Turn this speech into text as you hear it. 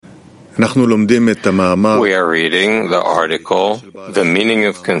We are reading the article, The Meaning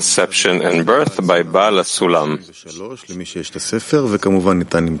of Conception and Birth by Baal HaSulam.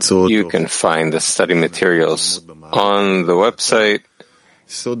 You can find the study materials on the website.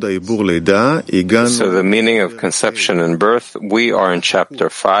 So the meaning of conception and birth, we are in chapter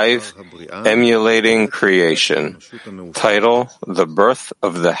 5, Emulating Creation. Title, The Birth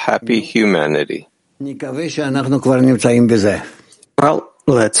of the Happy Humanity. Well,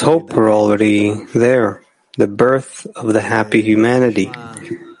 let's hope we're already there. The birth of the happy humanity.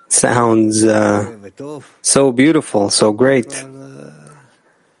 Sounds so beautiful, so great.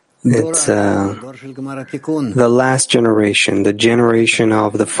 It's the last generation, the generation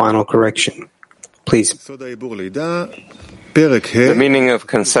of the final correction. Please. The meaning of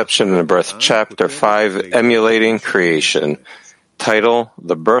conception and birth, chapter 5, Emulating Creation. Title,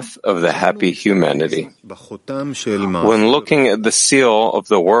 The Birth of the Happy Humanity. When looking at the seal of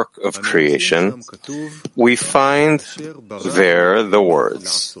the work of creation, we find there the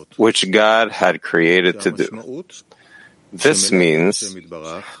words, which God had created to do. This means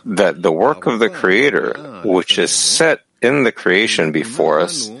that the work of the Creator, which is set in the creation before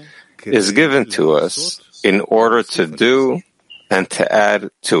us, is given to us in order to do and to add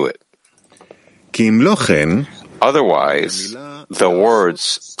to it. Otherwise, the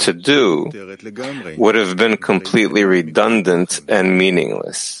words to do would have been completely redundant and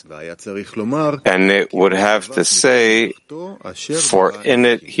meaningless. And it would have to say, for in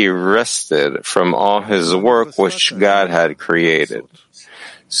it he rested from all his work which God had created.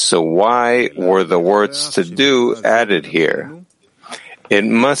 So why were the words to do added here? It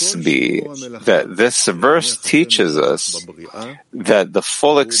must be that this verse teaches us that the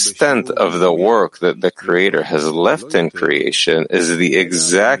full extent of the work that the Creator has left in creation is the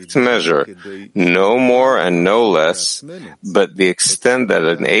exact measure, no more and no less, but the extent that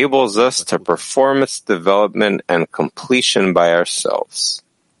enables us to perform its development and completion by ourselves.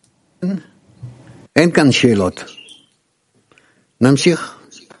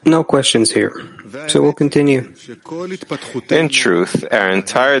 No questions here. So we'll continue. In truth, our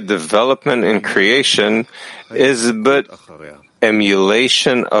entire development in creation is but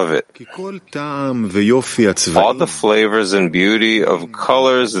emulation of it. All the flavors and beauty of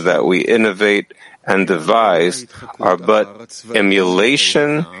colors that we innovate and devise are but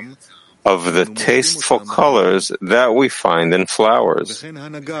emulation of the tasteful colors that we find in flowers.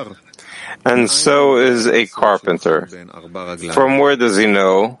 And so is a carpenter. From where does he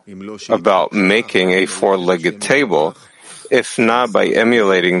know about making a four-legged table, if not by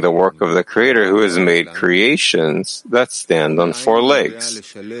emulating the work of the Creator who has made creations that stand on four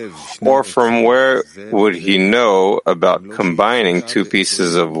legs? Or from where would he know about combining two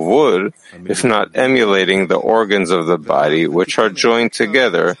pieces of wood, if not emulating the organs of the body which are joined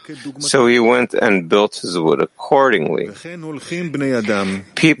together? So he went and built his wood accordingly.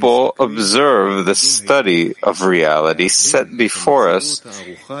 People observe the study of reality set before us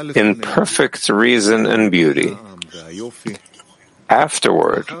in perfect reason and beauty.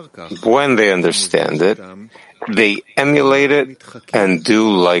 Afterward, when they understand it, they emulate it and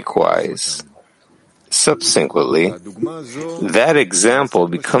do likewise. Subsequently, that example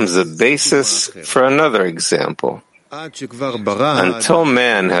becomes the basis for another example, until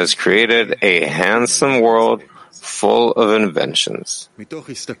man has created a handsome world full of inventions.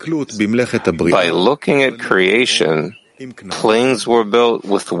 By looking at creation, planes were built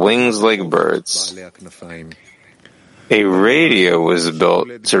with wings like birds. A radio was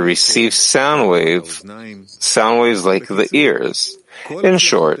built to receive sound waves like the ears. In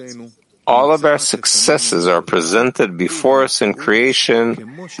short, all of our successes are presented before us in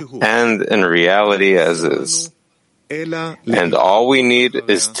creation and in reality as is. And all we need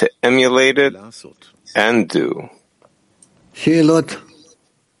is to emulate it and do.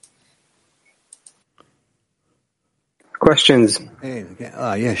 Questions?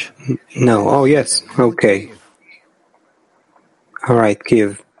 No. Oh, yes. Okay. All right,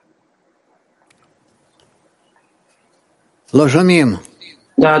 Kiev.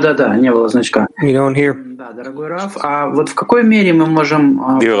 Да, не было значка. You don't hear? Да, дорогой Рав, а вот в какой мере мы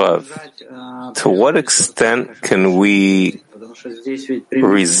можем... Dear Rav, to what extent can we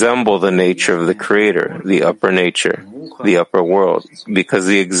resemble the nature of the Creator, the upper nature, the upper world? Because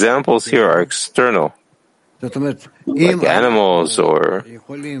the examples here are external, like animals or...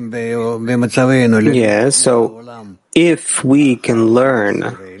 Yes, so if we can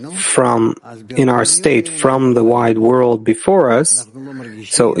learn from, in our state, from the wide world before us,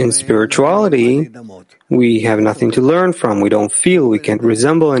 so in spirituality, we have nothing to learn from. We don't feel, we can't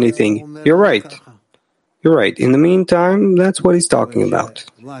resemble anything. You're right. You're right. In the meantime, that's what he's talking about.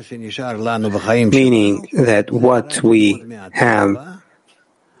 Meaning that what we have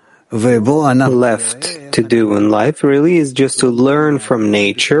left to do in life really is just to learn from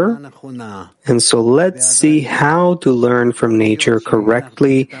nature. And so let's see how to learn from nature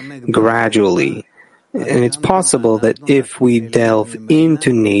correctly, gradually. And it's possible that if we delve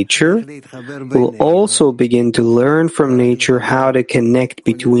into nature, we'll also begin to learn from nature how to connect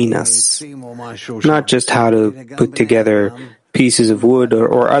between us. Not just how to put together pieces of wood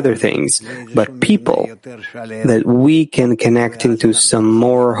or other things, but people, that we can connect into some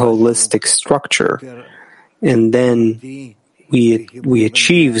more holistic structure. And then we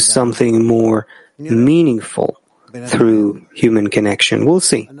achieve something more meaningful through human connection. We'll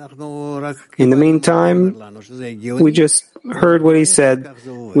see. In the meantime, we just heard what he said,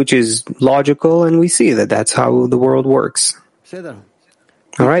 which is logical, and we see that that's how the world works.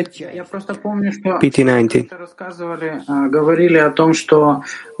 All right? PT90.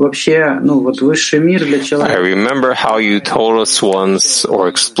 I remember how you told us once or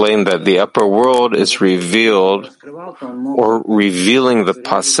explained that the upper world is revealed or revealing the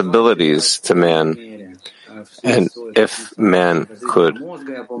possibilities to man. And if man could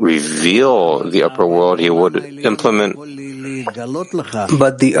reveal the upper world, he would implement.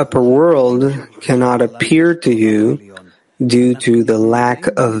 But the upper world cannot appear to you due to the lack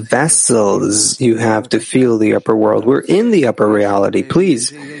of vessels you have to feel the upper world. We're in the upper reality.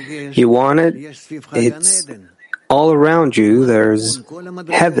 Please, you want it? It's all around you. There's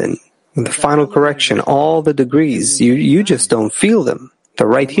heaven, the final correction, all the degrees. You just don't feel them. They're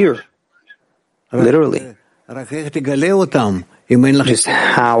right here. Literally. Just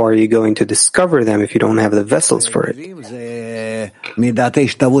how are you going to discover them if you don't have the vessels for it? And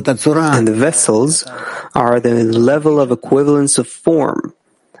the vessels are the level of equivalence of form,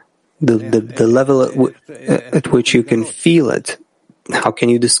 the level at which you can feel it. How can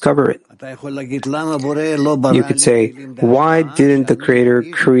you discover it? You could say, why didn't the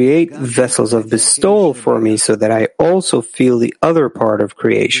Creator create vessels of bestowal for me so that I also feel the other part of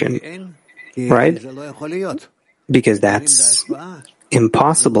creation? Right? Because that's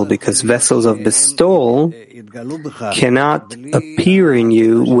impossible, because vessels of bestowal cannot appear in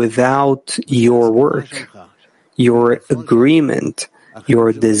you without your work, your agreement,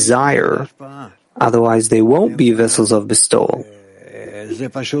 your desire. Otherwise, they won't be vessels of bestowal.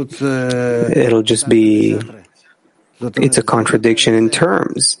 It'll just be, it's a contradiction in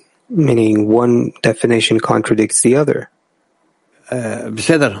terms, meaning one definition contradicts the other. All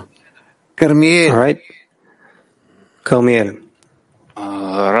right? Kalmiel.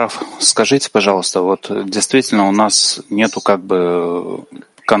 Раф, скажите, пожалуйста, вот действительно у нас нету как бы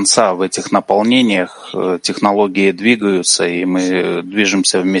конца в этих наполнениях, технологии двигаются, и мы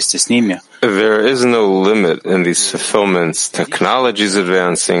движемся вместе с ними. There is no limit in these fulfillments. Technology is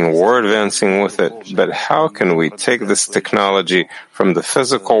advancing, we're advancing with it. But how can we take this technology from the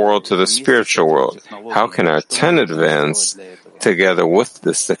physical world to the spiritual world? How can our 10 advance together with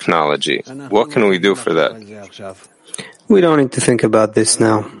this technology? What can we do for that? We don't need to think about this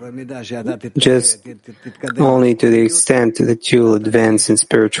now. Just only to the extent that you'll advance in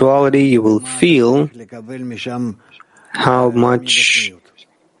spirituality, you will feel how much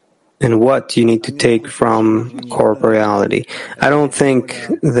and what you need to take from corporeality. I don't think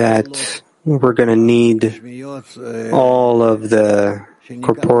that we're going to need all of the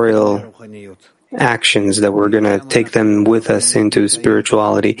corporeal actions, that we're going to take them with us into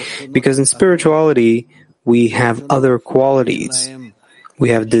spirituality. Because in spirituality, we have other qualities. We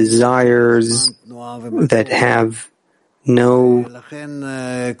have desires that have no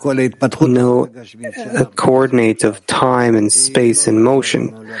coordinate of time and space and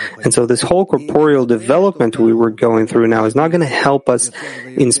motion. And so this whole corporeal development we were going through now is not going to help us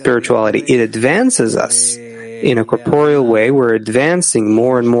in spirituality. It advances us. In a corporeal way, we're advancing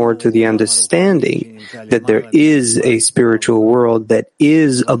more and more to the understanding that there is a spiritual world that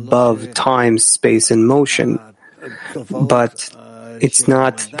is above time, space, and motion. But it's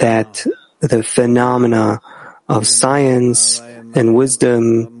not that the phenomena of science and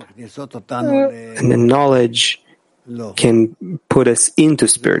wisdom and the knowledge can put us into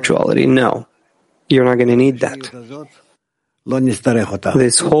spirituality. No, you're not going to need that.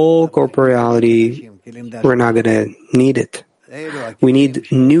 This whole corporeality, we're not going to need it. We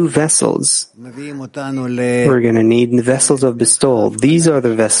need new vessels. We're going to need vessels of bestowal. These are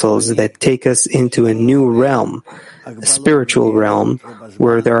the vessels that take us into a new realm, a spiritual realm,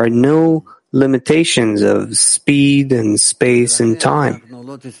 where there are no limitations of speed and space and time.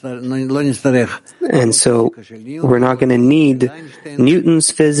 And so we're not going to need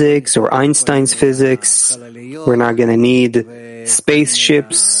Newton's physics or Einstein's physics. We're not going to need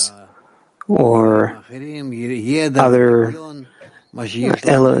spaceships or other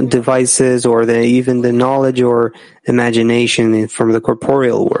devices or even the knowledge or imagination from the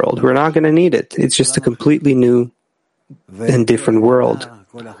corporeal world. We're not going to need it. It's just a completely new and different world.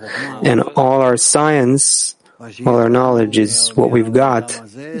 And all our science, all our knowledge is what we've got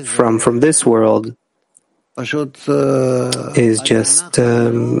from this world is just,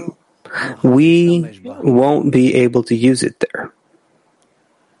 we won't be able to use it there.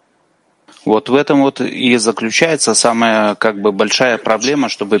 Вот в этом вот и заключается самая большая проблема,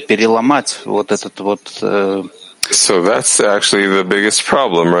 чтобы переломать вот этот вот. So that's actually the biggest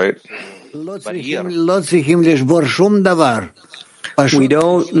problem, right? We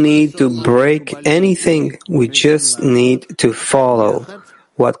don't need to break anything. We just need to follow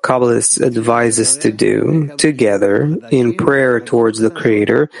what Kabbalists advise us to do together in prayer towards the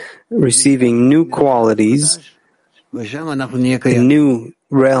Creator, receiving new qualities. A new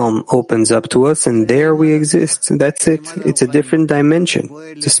realm opens up to us, and there we exist. That's it. It's a different dimension.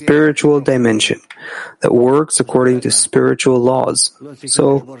 It's a spiritual dimension that works according to spiritual laws.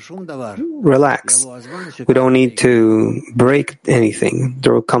 So, relax. We don't need to break anything.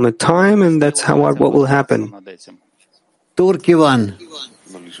 There will come a time, and that's what will happen. Turkey 1.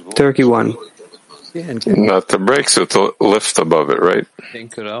 Not to break, so to lift above it, right?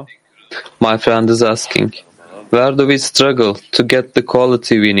 Thank you, Rav. My friend is asking, where do we struggle to get the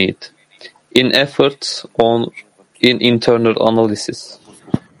quality we need? In efforts or in internal analysis?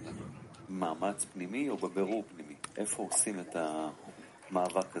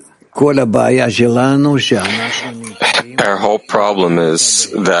 Our whole problem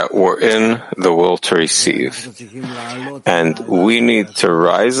is that we're in the will to receive, and we need to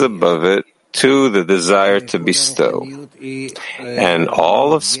rise above it to the desire to bestow. And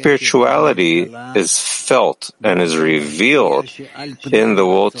all of spirituality is felt and is revealed in the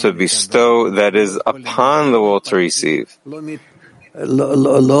will to bestow that is upon the will to receive. We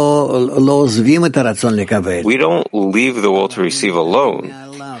don't leave the will to receive alone.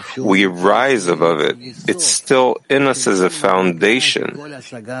 We rise above it. It's still in us as a foundation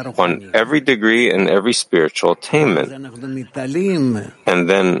on every degree and every spiritual attainment. And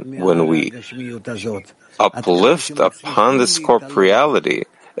then when we uplift upon this corporeality,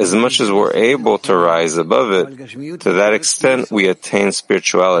 as much as we're able to rise above it, to that extent we attain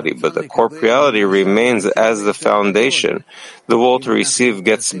spirituality. But the corporeality remains as the foundation. The will to receive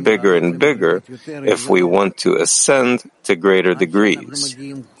gets bigger and bigger if we want to ascend to greater degrees,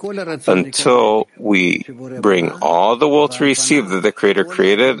 until we bring all the will to receive that the Creator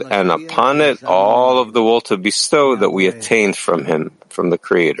created, and upon it all of the will to bestow that we attained from Him, from the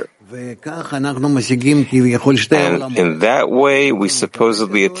Creator. And in that way, we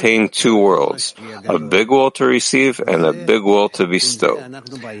supposedly attain two worlds, a big will to receive and a big will to bestow.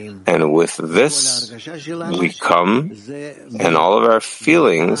 And with this, we come, and all of our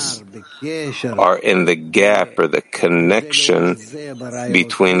feelings are in the gap or the connection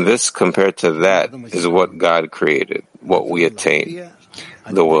between this compared to that is what God created, what we attain.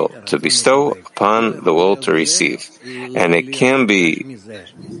 The will to bestow upon the will to receive. And it can be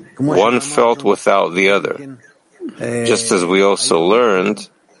one felt without the other. Just as we also learned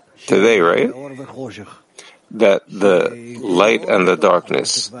today, right? That the light and the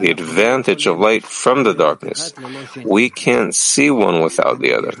darkness, the advantage of light from the darkness, we can't see one without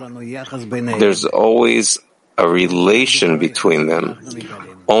the other. There's always a relation between them.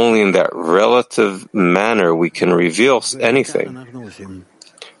 Only in that relative manner we can reveal anything.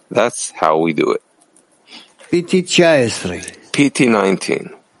 That's how we do it. PT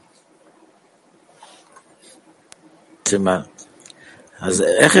 19. How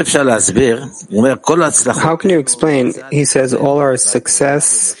can you explain? He says all our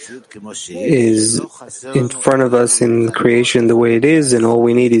success is in front of us in creation the way it is, and all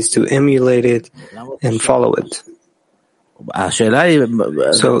we need is to emulate it and follow it.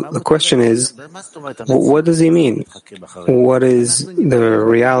 So the question is, what does he mean? What is the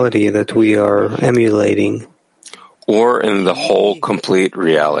reality that we are emulating? Or in the whole complete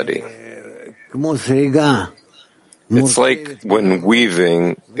reality. It's like when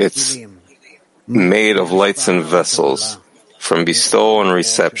weaving, it's made of lights and vessels, from bestowal and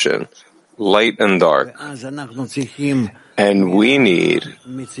reception, light and dark. And we need,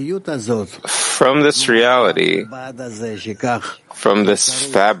 from this reality, from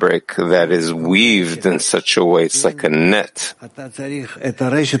this fabric that is weaved in such a way, it's like a net.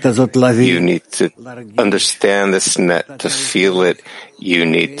 You need to understand this net, to feel it. You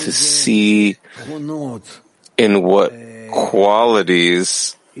need to see in what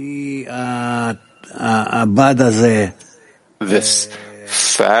qualities this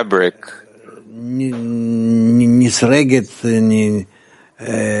fabric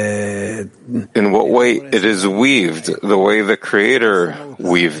in what way it is weaved, the way the Creator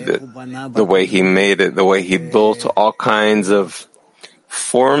weaved it, the way He made it, the way He built all kinds of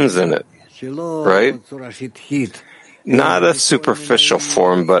forms in it, right? Not a superficial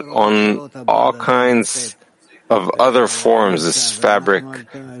form, but on all kinds of other forms, this fabric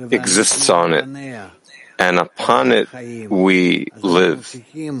exists on it, and upon it we live.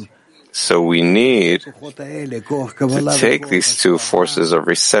 So we need to take these two forces of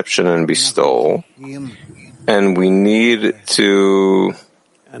reception and bestowal, and we need to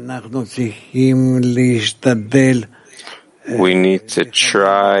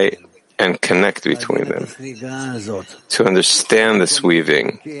try and connect between them, to understand this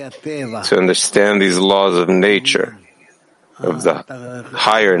weaving, to understand these laws of nature, of the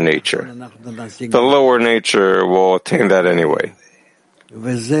higher nature. The lower nature will attain that anyway.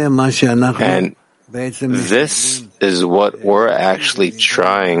 And this is what we're actually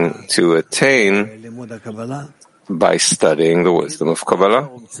trying to attain by studying the wisdom of Kabbalah.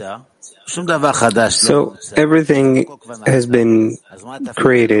 So everything has been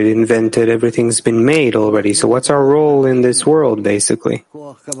created, invented, everything's been made already. So what's our role in this world, basically?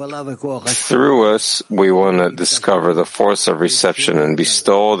 Through us, we want to discover the force of reception and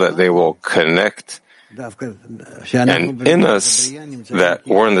bestowal, that they will connect. And in us, that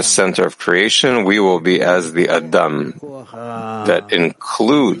we're in the center of creation, we will be as the Adam, that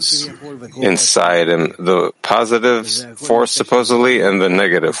includes inside him the positive force, supposedly, and the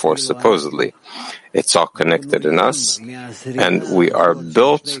negative force, supposedly. It's all connected in us, and we are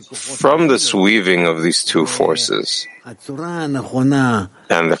built from this weaving of these two forces. And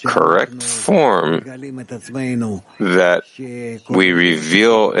the correct form that we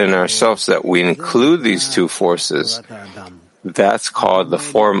reveal in ourselves, that we include these two forces, that's called the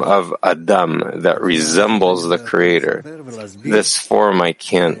form of Adam, that resembles the Creator. This form I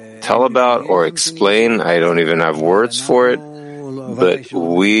can't tell about or explain. I don't even have words for it. But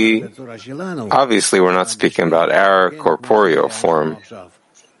obviously we're not speaking about our corporeal form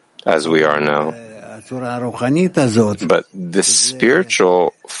as we are now. But the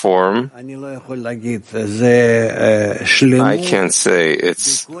spiritual form, I can't say,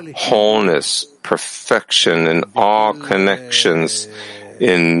 it's wholeness, perfection in all connections,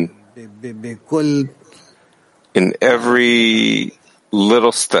 in every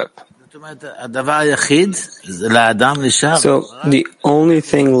little step. So the only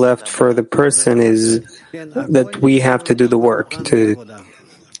thing left for the person is that we have to do the work.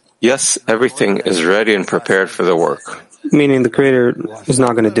 Yes, everything is ready and prepared for the work. Meaning the Creator is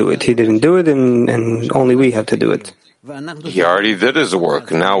not going to do it. He didn't do it, and only we have to do it. He already did his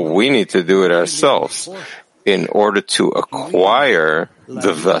work. Now we need to do it ourselves in order to acquire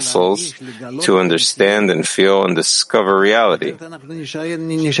the vessels to understand and feel and discover reality.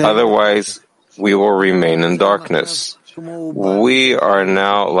 Otherwise, we will remain in darkness. We are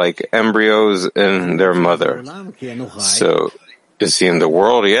now like embryos in their mother. So, is he in the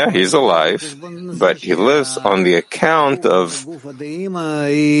world? Yeah, he's alive, but he lives on the account of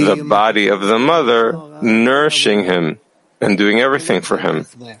the body of the mother nourishing him and doing everything for him.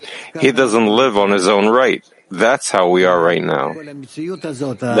 He doesn't live on his own right. That's how we are right now.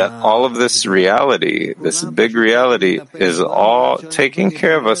 That all of this reality, this big reality, is all taking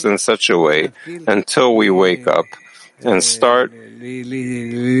care of us in such a way until we wake up and start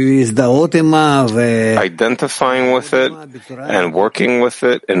identifying with it and working with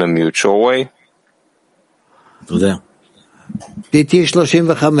it in a mutual way.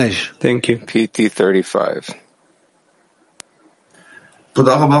 Thank you. PT 35.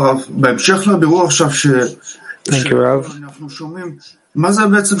 Thank you, Rav.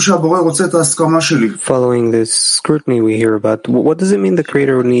 Following this scrutiny we hear about, what does it mean the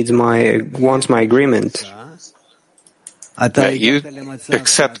Creator wants my agreement? That you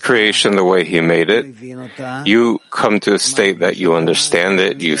accept creation the way He made it. You come to a state that you understand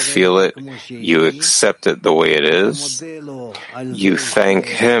it, you feel it, you accept it the way it is. You thank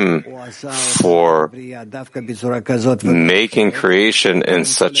Him for making creation in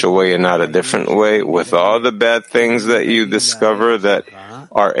such a way and not a different way, with all the bad things that you discover that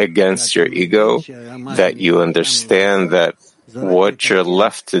are against your ego, that you understand that what you're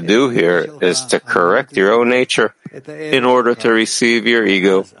left to do here is to correct your own nature in order to receive your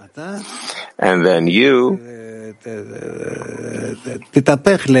ego. And then you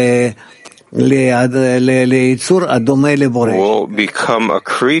will become a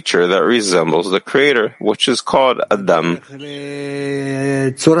creature that resembles the Creator, which is called Adam.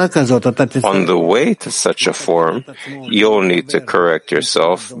 On the way to such a form, you'll need to correct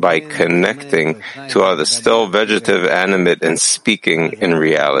yourself by connecting to other still vegetative, animate, and speaking in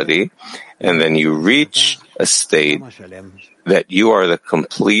reality, and then you reach a state that you are the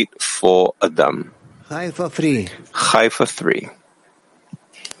complete, full Adam. Haifa 3.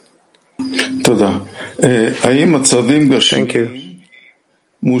 Thank you.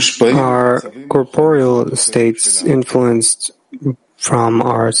 Are corporeal states influenced from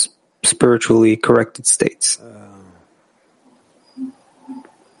our spiritually corrected states?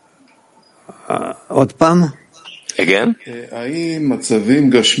 Again?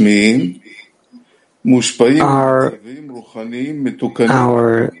 Are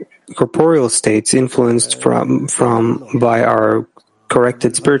our corporeal states influenced by our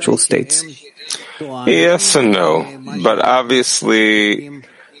corrected spiritual states? Yes and no, but obviously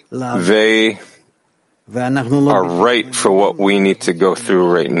they are right for what we need to go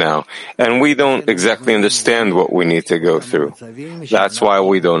through right now. And we don't exactly understand what we need to go through. That's why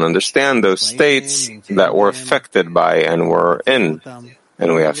we don't understand those states that we're affected by and we're in.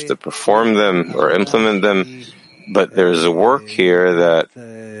 And we have to perform them or implement them. But there's a work here that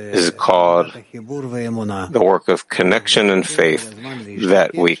is called the work of connection and faith,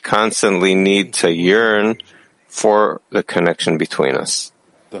 that we constantly need to yearn for the connection between us.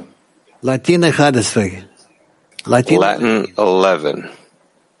 Latin 11. Latin 11.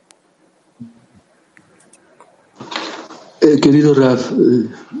 Querido Raf,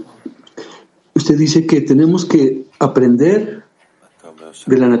 usted dice que tenemos que aprender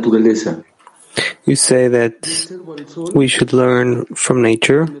de la naturaleza. You say that we should learn from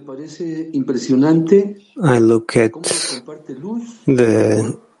nature. I look at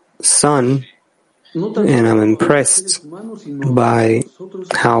the sun and I'm impressed by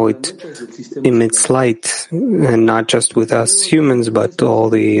how it emits light, and not just with us humans, but all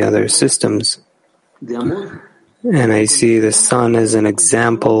the other systems. And I see the sun as an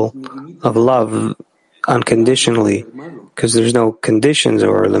example of love unconditionally, because there's no conditions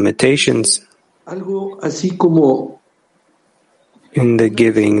or limitations in the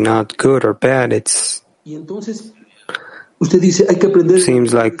giving, not good or bad. It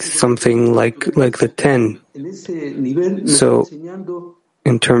seems like something like the 10. So,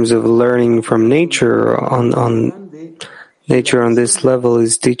 in terms of learning from nature, on nature on this level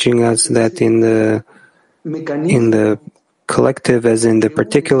is teaching us that in the collective as in the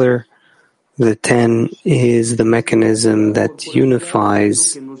particular, the 10 is the mechanism that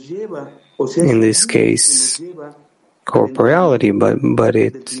unifies, in this case, corporeality, but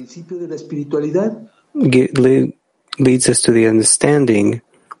it leads us to the understanding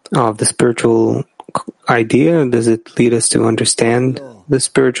of the spiritual idea. Does it lead us to understand the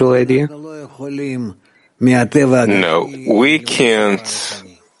spiritual idea? No, we can't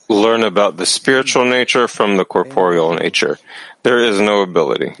learn about the spiritual nature from the corporeal nature. There is no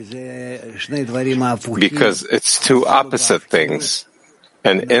ability, because it's two opposite things.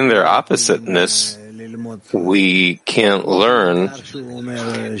 And in their oppositeness, we can't learn,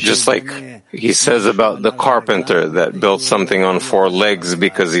 just like he says about the carpenter that built something on four legs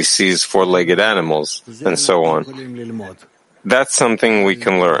because he sees four-legged animals, and so on. That's something we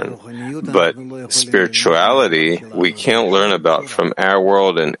can learn. But spirituality, we can't learn about from our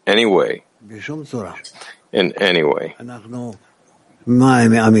world in any way. In any way.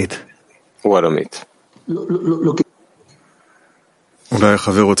 What amit?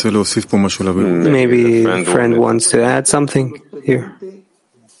 Maybe a friend wants to add something here.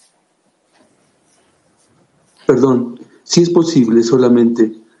 Perdón, si es posible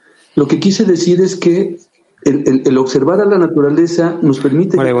solamente. Lo que quise decir es que el observar a la naturaleza nos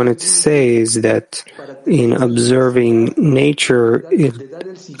permite. What I wanted to say is that in observing nature, it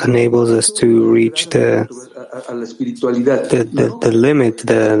enables us to reach the limit,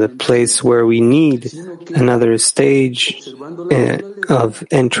 the place where we need another stage of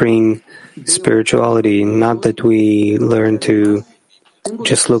entering spirituality. Not that we learn to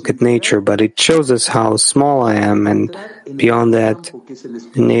just look at nature, but it shows us how small I am, and beyond that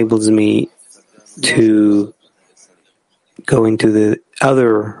enables me to go into the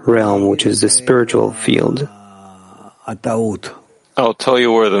other realm, which is the spiritual field. I'll tell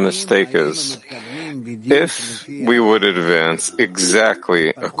you where the mistake is. If we would advance exactly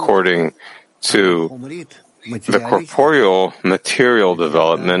according to the corporeal material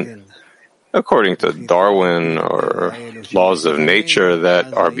development, according to Darwin or laws of nature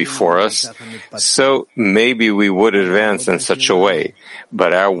that are before us, so maybe we would advance in such a way.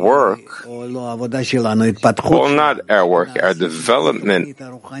 But our work, well, not our work, our development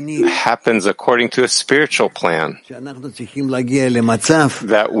happens according to a spiritual plan,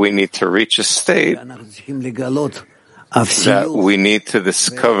 that we need to reach a state that we need to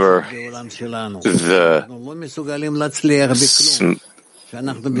discover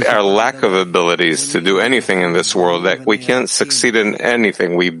our lack of abilities to do anything in this world, that we can't succeed in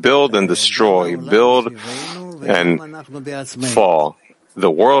anything. We build and destroy, build and fall. The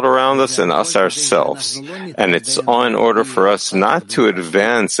world around us and us ourselves. And it's in order for us not to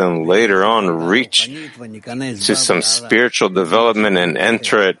advance and later on reach to some spiritual development and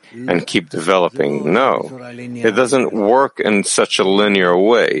enter it and keep developing. No, it doesn't work in such a linear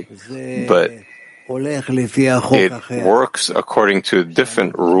way, but it works according to a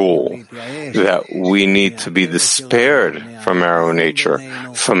different rule, that we need to be despaired from our own nature,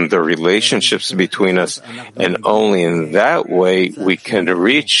 from the relationships between us, and only in that way we can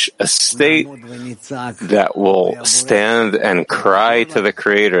reach a state that will stand and cry to the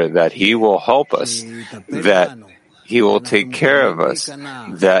Creator that He will help us, that He will take care of us,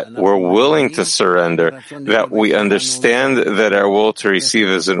 that we're willing to surrender, that we understand that our will to receive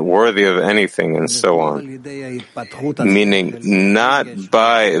isn't worthy of anything, and so on. Meaning, not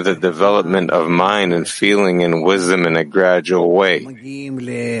by the development of mind and feeling and wisdom in a gradual way,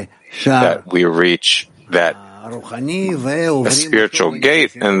 that we reach that a spiritual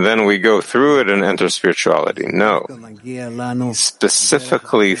gate and then we go through it and enter spirituality. No.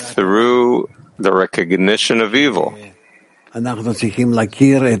 Specifically through the recognition of evil,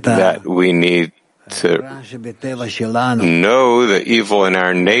 that we need to know the evil in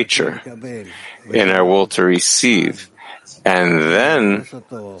our nature, in our will to receive, and then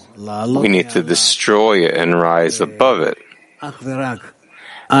we need to destroy it and rise above it.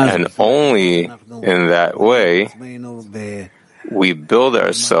 And only in that way we build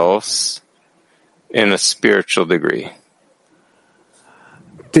ourselves in a spiritual degree.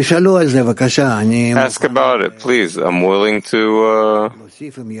 Ask about it, please. I'm willing to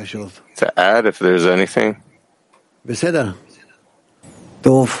add if there's anything.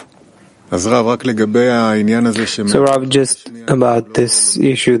 So Rav, just about this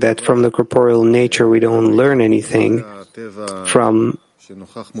issue that from the corporeal nature we don't learn anything, from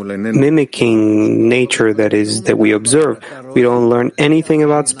mimicking nature that we observe, we don't learn anything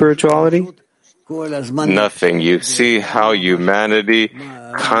about spirituality? Nothing. You see how humanity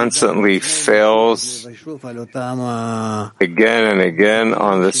constantly fails again and again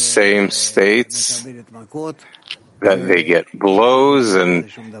on the same states, that they get blows and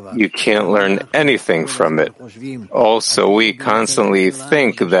you can't learn anything from it. Also, we constantly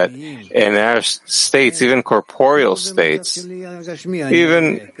think that in our states, even corporeal states,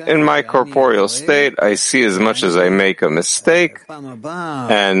 even in my corporeal state, I see as much as I make a mistake,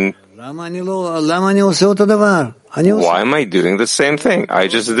 and why am I doing the same thing? I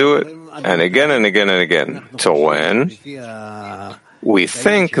just do it, and again and again and again. Till when we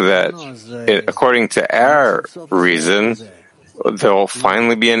think that, according to our reason, there will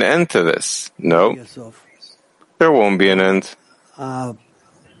finally be an end to this. No, there won't be an end.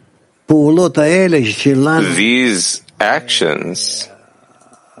 These actions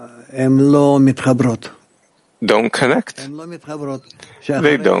don't connect.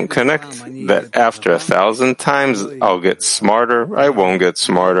 They don't connect. That after 1,000 times I'll get smarter, I won't get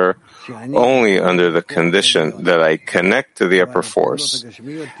smarter, only under the condition that I connect to the upper force.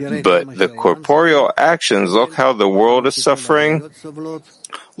 But the corporeal actions, look how the world is suffering,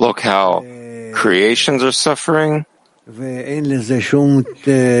 look how creations are suffering, and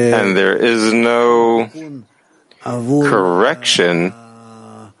there is no correction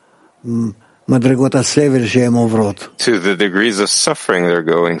to the degrees of suffering they're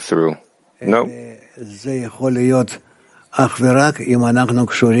going through. No.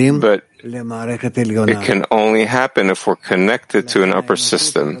 But it can only happen if we're connected to an upper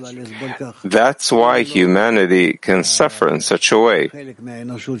system. That's why humanity can suffer in such a way.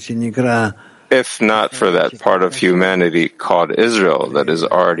 If not for that part of humanity called Israel that is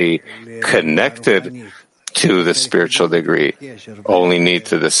already connected to the spiritual degree, only need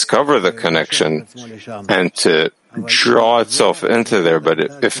to discover the connection and to draw itself into there. But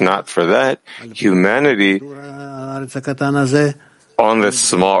if not for that, humanity on this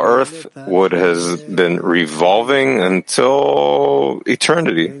small earth would has been revolving until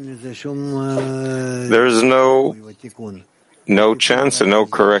eternity. There's no chance and no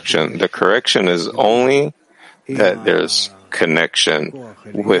correction. The correction is only that there's connection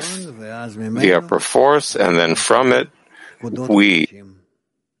with the upper force, and then from it we.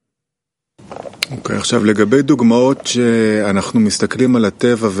 עכשיו לגבי דוגמאות שאנחנו מסתכלים על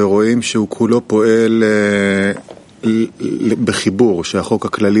הטבע ורואים שהוא כולו פועל בחיבור, שהחוק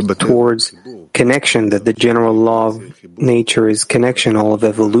הכללי בטבע. Towards connection, that the general law of nature is connection, all of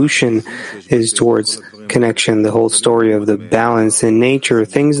evolution is towards connection, the whole story of the balance in nature,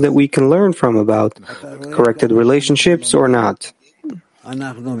 things that we can learn from about corrected relationships or not.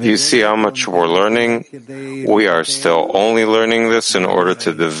 You see how much we're learning? We are still only learning this in order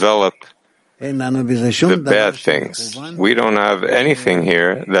to develop the bad things. We don't have anything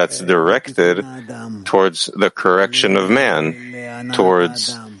here that's directed towards the correction of man,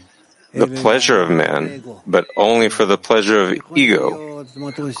 towards the pleasure of man, but only for the pleasure of ego.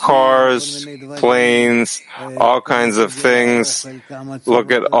 Cars, planes, all kinds of things.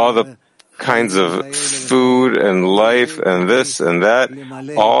 Look at all the kinds of food and life and this and that,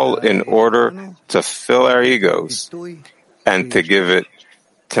 all in order to fill our egos and to give it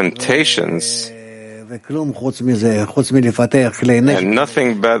temptations, and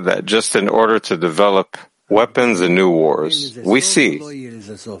nothing but that, just in order to develop weapons and new wars. We see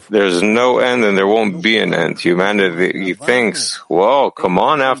there's no end and there won't be an end. Humanity thinks, well, come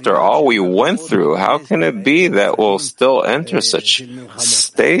on, after all we went through, how can it be that we'll still enter such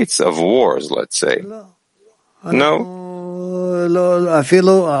states of wars, let's say? No.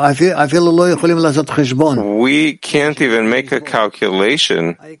 We can't even make a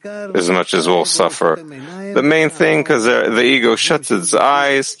calculation as much as we'll suffer. The main thing, because the ego shuts its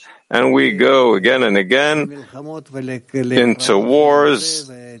eyes, and we go again and again into wars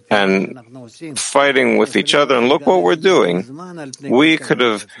and fighting with each other. And look what we're doing. We could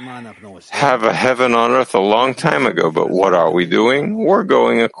have a heaven on earth a long time ago, but what are we doing? We're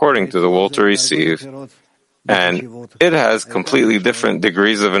going according to the will to receive. And it has completely different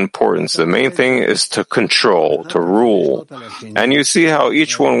degrees of importance. The main thing is to control, to rule. And you see how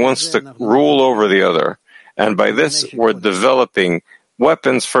each one wants to rule over the other. And by this, we're developing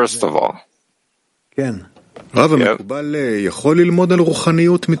weapons first of all. Rav,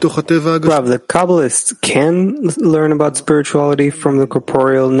 the Kabbalists can learn about spirituality from the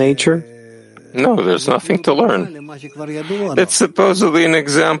corporeal nature? No, there's nothing to learn. It's supposedly an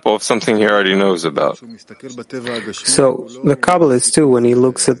example of something he already knows about. So the Kabbalist too, when he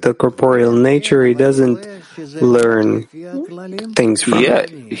looks at the corporeal nature, he doesn't learn things from it.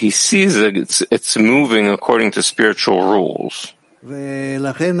 He sees that it's moving according to spiritual rules.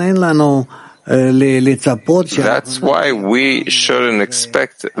 That's why we shouldn't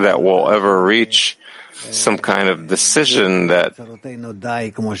expect that we'll ever reach some kind of decision that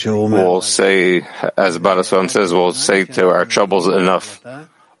will say, as HaSulam says, we'll say to our troubles enough.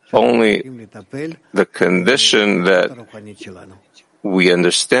 Only the condition that we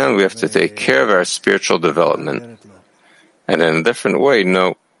understand we have to take care of our spiritual development. And in a different way,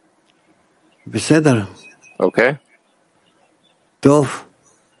 no. Okay?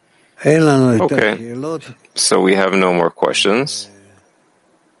 Okay. So we have no more questions.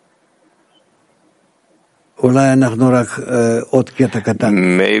 Maybe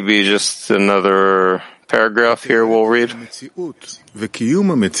just another paragraph here we'll read.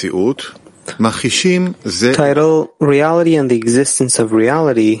 Title: Reality and the existence of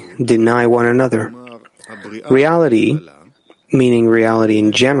reality deny one another. Reality, meaning reality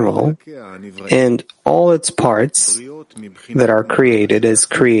in general, and all its parts that are created as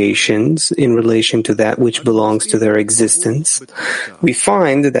creations in relation to that which belongs to their existence, we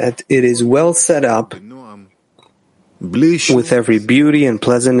find that it is well set up with every beauty and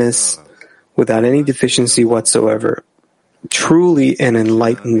pleasantness, without any deficiency whatsoever. Truly an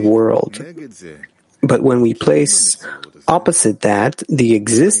enlightened world. But when we place opposite that the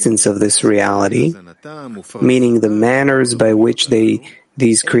existence of this reality, meaning the manners by which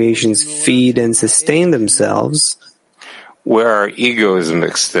these creations feed and sustain themselves, where our ego is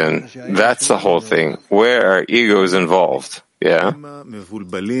mixed in, that's the whole thing. Where our ego is involved, yeah?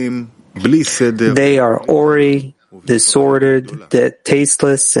 They are awry, disordered,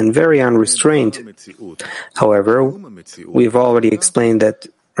 tasteless, and very unrestrained. However, we've already explained that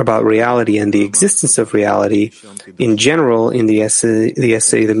about reality and the existence of reality in general in the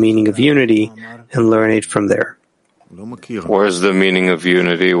essay The Meaning of Unity, and learn it from there. Where's the meaning of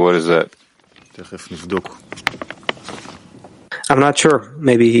unity? What is that? I'm not sure.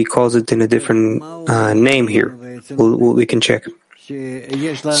 Maybe he calls it in a different name here. We can check.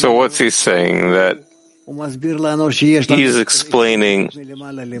 So what's he saying? That he's explaining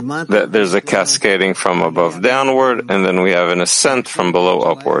that there's a cascading from above downward, and then we have an ascent from below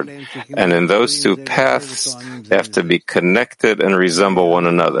upward. And in those two paths, they have to be connected and resemble one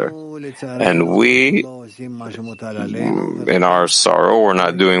another. And we, in our sorrow, we're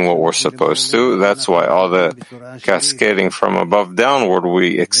not doing what we're supposed to. That's why all the cascading from above downward,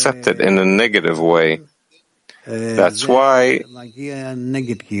 we accept it in a negative way. That's why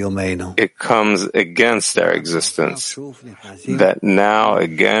it comes against our existence, that now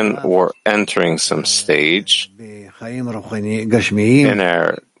again we're entering some stage in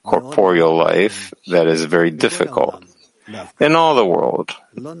our corporeal life that is very difficult in all the world.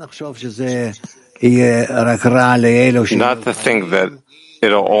 Not to think that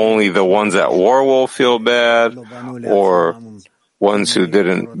it'll only the ones at war will feel bad, or ones who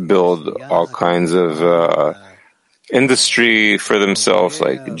didn't build all kinds of industry for themselves,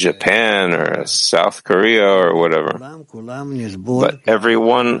 like Japan or South Korea or whatever. But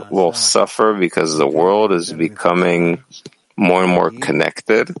everyone will suffer because the world is becoming more and more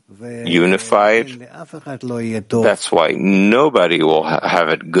connected, unified. That's why nobody will have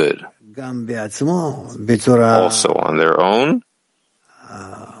it good. Also on their own,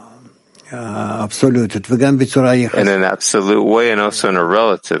 in an absolute way, and also in a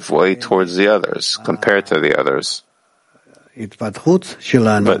relative way towards the others, compared to the others. But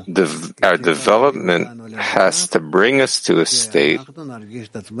our development has to bring us to a state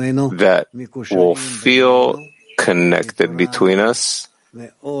that will feel connected between us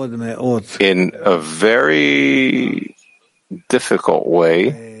in a very difficult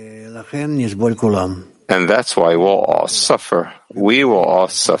way, and that's why we'll all suffer. We will all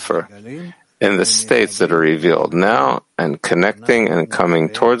suffer in the states that are revealed now, and connecting and coming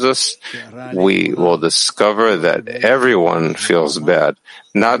towards us, we will discover that everyone feels bad.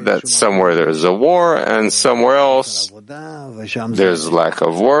 Not that somewhere there's a war and somewhere else there's lack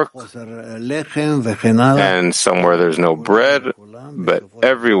of work and somewhere there's no bread, but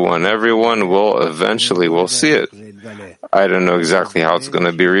everyone will eventually see it. I don't know exactly how it's going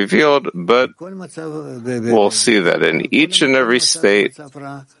to be revealed, but we'll see that in each and every state,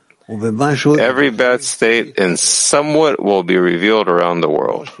 every bad state in somewhat will be revealed around the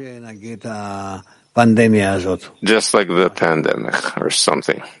world. Just like the pandemic or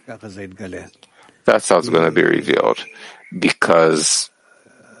something. That's how it's going to be revealed. Because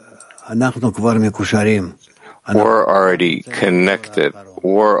we're already connected.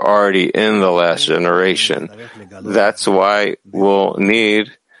 We're already in the last generation. That's why we'll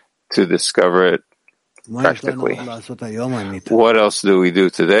need to discover it practically. What else do we do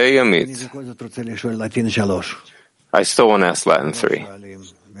today, Amit? I still want to ask Latin 3.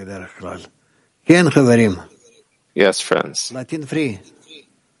 Yes, friends.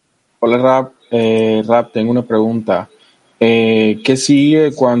 Hola, Rab. Rab, tengo una pregunta. ¿Qué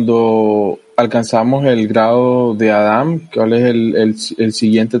sigue cuando alcanzamos el grado de Adam? ¿Cuál es el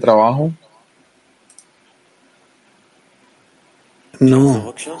siguiente trabajo?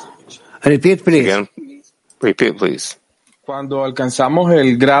 No. Repeat, please. Again, repeat, please. Cuando alcanzamos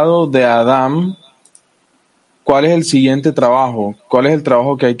el grado de Adam, ¿cuál es el siguiente trabajo? ¿Cuál es el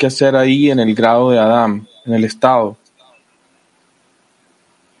trabajo que hay que hacer ahí en el grado de Adam, en el estado?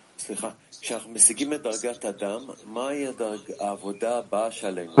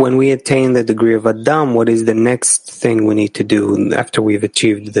 When we attain the degree of Adam, what is the next thing we need to do after we've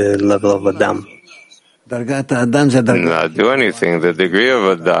achieved the level of Adam? Not do anything. The degree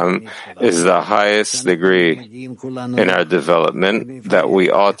of Adam is the highest degree in our development, that we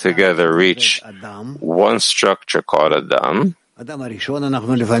altogether reach one structure called Adam.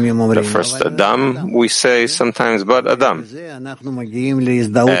 The first Adam, we say sometimes, but Adam.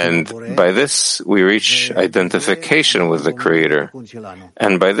 And by this, we reach identification with the Creator.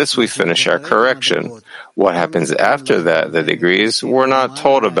 And by this, we finish our correction. What happens after that, the degrees, we're not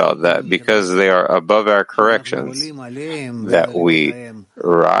told about that because they are above our corrections. That we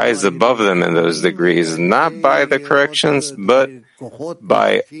rise above them in those degrees, not by the corrections, but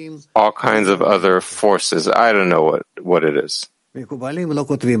by all kinds of other forces. I don't know what it is.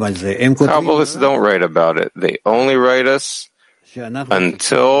 Kabbalists don't write about it. They only write us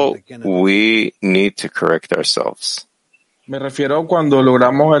until we need to correct ourselves. Me refiero cuando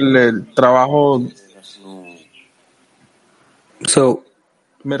logramos el trabajo. So,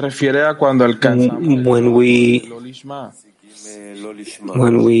 me refiere a cuando alcanzamos when we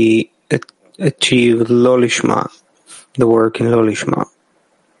achieve Lolishma, the work in Lolishma.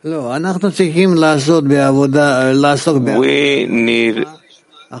 We need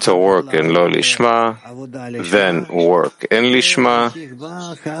to work in Lo Lishma, then work in Lishma,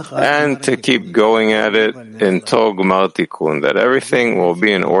 and to keep going at it until Gmar Tikkun, that everything will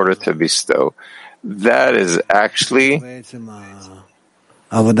be in order to bestow. That is actually,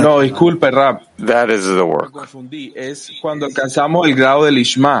 No, disculpe, Rab. that is the work. Confundí. Es cuando alcanzamos el grado del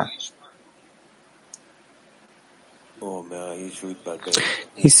Ishma.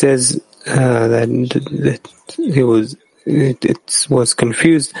 He says that it was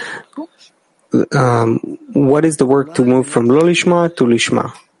confused. What is the work to move from Lo Lishma to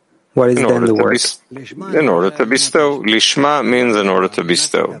Lishma? What is then the work? In order to bestow. Lishma means in order to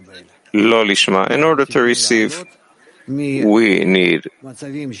bestow. Lo Lishma, in order to receive. We need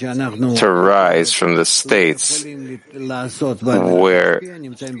to rise from the states where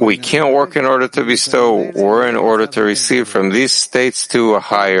we can't work in order to bestow, or in order to receive, from these states to a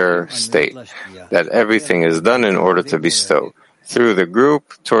higher state, that everything is done in order to bestow, through the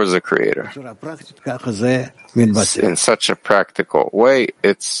group towards the Creator. In such a practical way,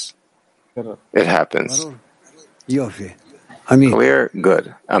 it happens. Clear?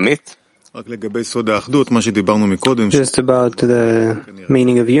 Good. Amit? Just about the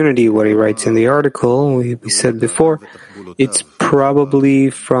meaning of unity, what he writes in the article, we said before, it's probably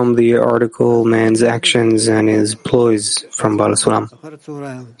from the article man's actions and his ploys from Baal HaSulam.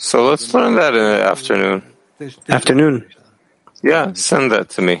 So let's learn that in the afternoon. Afternoon? Yeah, send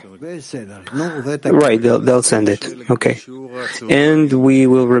that to me. Right, they'll send it. Okay. And we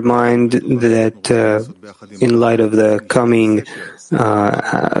will remind that in light of the coming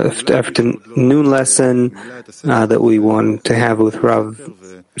afternoon lesson that we want to have with Rav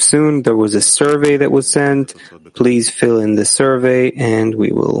soon, there was a survey that was sent. Please fill in the survey and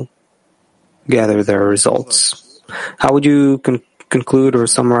we will gather their results. How would you conclude or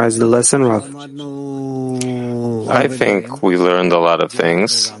summarize the lesson, Rav? I think we learned a lot of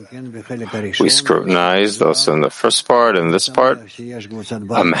things. We scrutinized also in the first part and this part.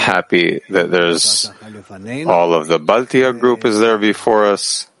 I'm happy that there's all of the Baltia group is there before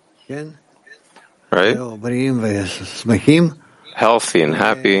us. Right? Healthy and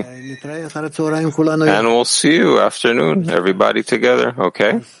happy. And we'll see you afternoon, everybody together,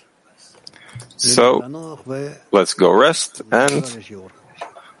 okay? So, let's go rest and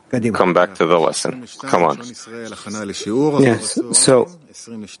come back to the lesson. Come on. Yes, so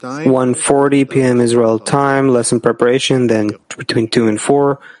 1:40 p.m. Israel time, lesson preparation, then between 2 and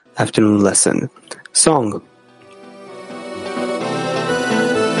 4, afternoon lesson. Song.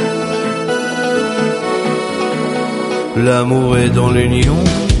 L'amour est dans l'union.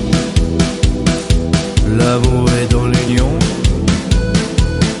 L'amour est dans l'union.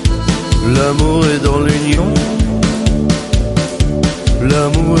 L'amour est dans l'union.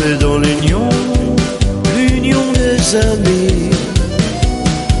 L'amour est dans l'union. L'union des amis.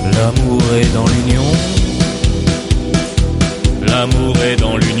 L'amour est dans l'union. L'amour est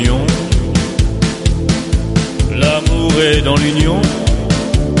dans l'union. L'amour est dans l'union.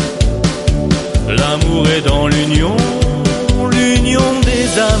 L'amour est dans l'union. L'union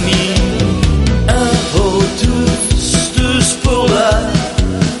des amis. Un pour tous, tous pour l'un.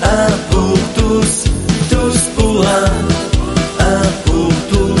 Un pour tous, tous pour un. Un pour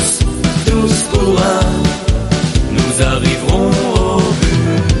tous, tous pour un. Nous arriverons au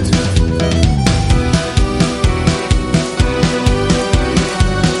but.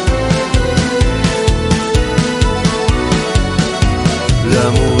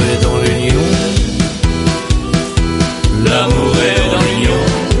 L'amour est dans l'union. L'amour est dans l'union.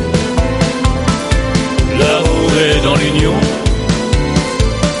 L'amour est dans l'union.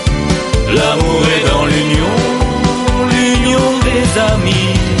 L'amour est dans l'union. L'union des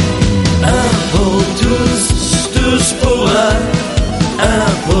amis. Un pour tous, tous pour un. Un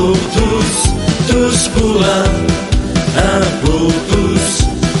pour tous, tous pour un. Un pour tous,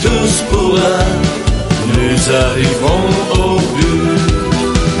 tous pour un. Nous arriverons au but.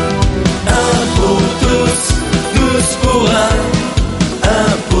 Un pour tous, tous pour un.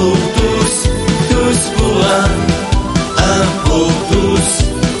 Un pour tous, tous pour un. Un pour tous,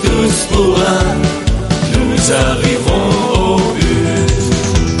 tous pour un. Nous arriverons au but.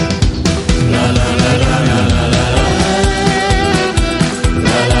 La la la la la la la la.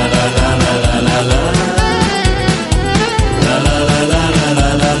 La la la la la la la la. La la la la la la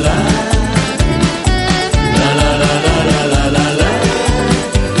la la. La la la la la la la la.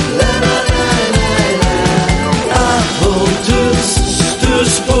 Un pour tous,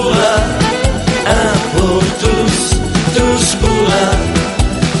 tous pour un. Un pour tous, tous pour un.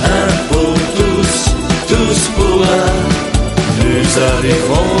 Un pour tous, tous pour un. Nous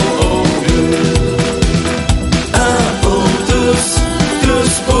arriverons au but.